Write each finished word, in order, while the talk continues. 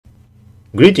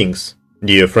Greetings,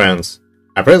 dear friends!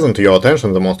 I present to your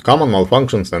attention the most common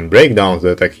malfunctions and breakdowns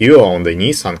that occur on the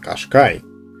Nissan Qashqai.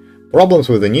 Problems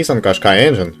with the Nissan Qashqai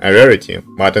engine are rarity,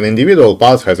 but an individual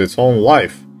part has its own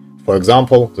life. For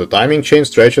example, the timing chain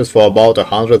stretches for about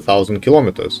 100,000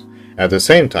 kilometers. At the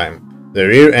same time, the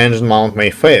rear engine mount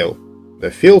may fail.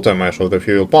 The filter mesh of the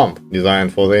fuel pump,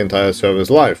 designed for the entire service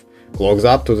life, clogs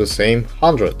up to the same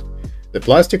 100. The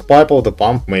plastic pipe of the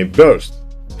pump may burst.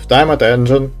 If time at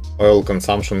engine, oil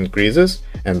consumption increases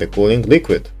and the cooling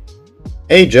liquid.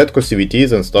 A jet CVT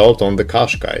is installed on the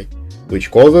Qashqai, which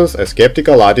causes a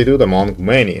skeptical attitude among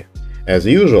many. As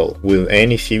usual with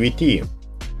any CVT,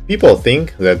 people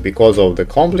think that because of the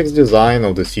complex design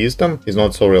of the system is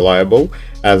not so reliable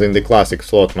as in the classic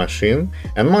slot machine,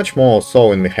 and much more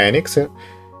so in mechanics.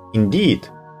 Indeed,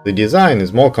 the design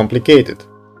is more complicated,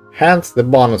 hence the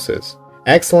bonuses,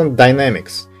 excellent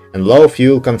dynamics and low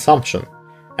fuel consumption.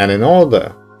 And in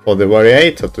order for the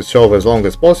variator to serve as long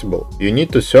as possible, you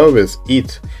need to service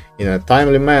it in a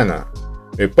timely manner.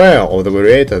 Repair of the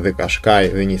variator, the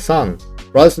Qashqai, the Nissan,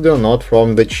 procedure not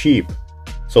from the cheap,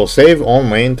 so save on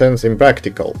maintenance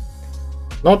impractical.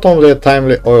 Not only a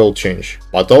timely oil change,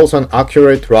 but also an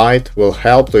accurate ride will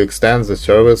help to extend the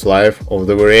service life of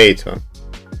the variator.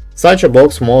 Such a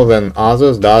box more than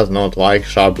others does not like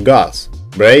sharp gas,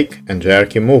 brake and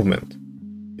jerky movement.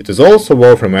 It is also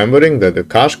worth remembering that the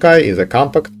Qashqai is a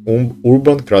compact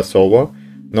urban crossover,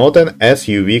 not an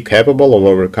SUV capable of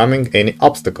overcoming any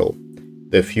obstacle.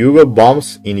 The fewer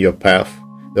bumps in your path,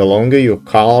 the longer your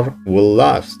car will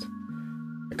last.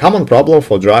 A common problem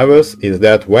for drivers is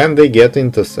that when they get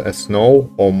into a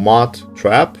snow or mud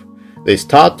trap, they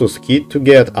start to skid to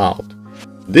get out.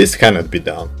 This cannot be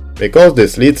done, because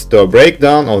this leads to a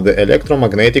breakdown of the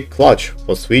electromagnetic clutch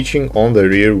for switching on the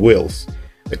rear wheels.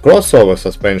 The crossover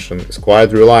suspension is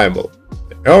quite reliable.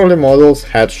 The early models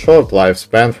had short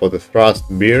lifespan for the thrust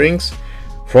bearings,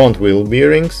 front wheel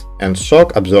bearings and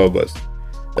shock absorbers.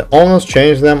 The owners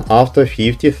changed them after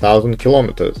 50,000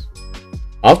 kilometers.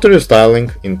 After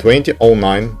restyling in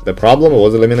 2009, the problem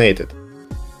was eliminated,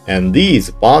 and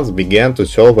these parts began to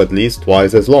serve at least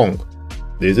twice as long.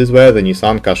 This is where the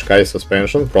Nissan Qashqai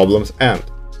suspension problems end.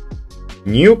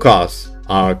 New cars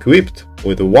are equipped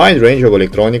with a wide range of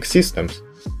electronic systems.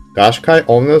 Qashqai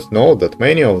owners know that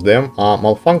many of them are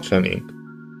malfunctioning.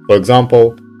 For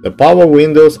example, the power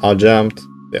windows are jammed,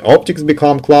 the optics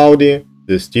become cloudy,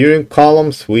 the steering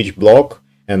column switch block,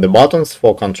 and the buttons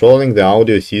for controlling the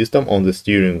audio system on the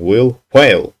steering wheel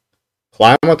fail.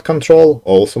 Climate control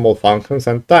also malfunctions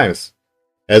at times.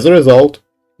 As a result,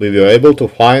 we were able to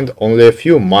find only a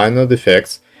few minor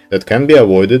defects that can be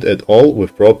avoided at all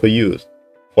with proper use.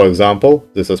 For example,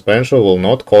 the suspension will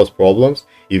not cause problems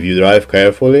if you drive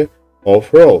carefully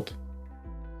off-road,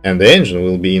 and the engine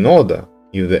will be in order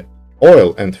if the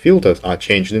oil and filters are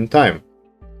changed in time.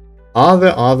 Are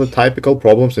there other typical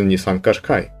problems in Nissan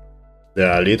Qashqai?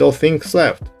 There are little things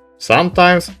left.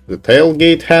 Sometimes the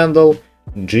tailgate handle,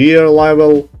 gear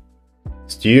level,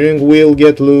 steering wheel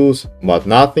get loose, but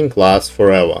nothing lasts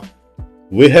forever.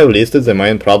 We have listed the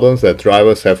main problems that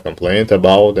drivers have complained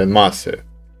about and must see.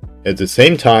 At the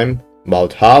same time,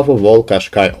 about half of all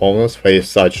Qashqai owners face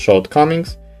such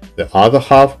shortcomings, the other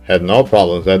half had no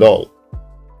problems at all.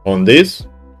 On this,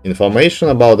 information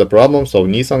about the problems of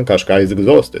Nissan Qashqai is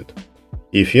exhausted.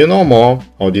 If you know more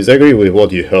or disagree with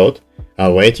what you heard,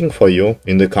 I'm waiting for you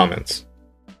in the comments.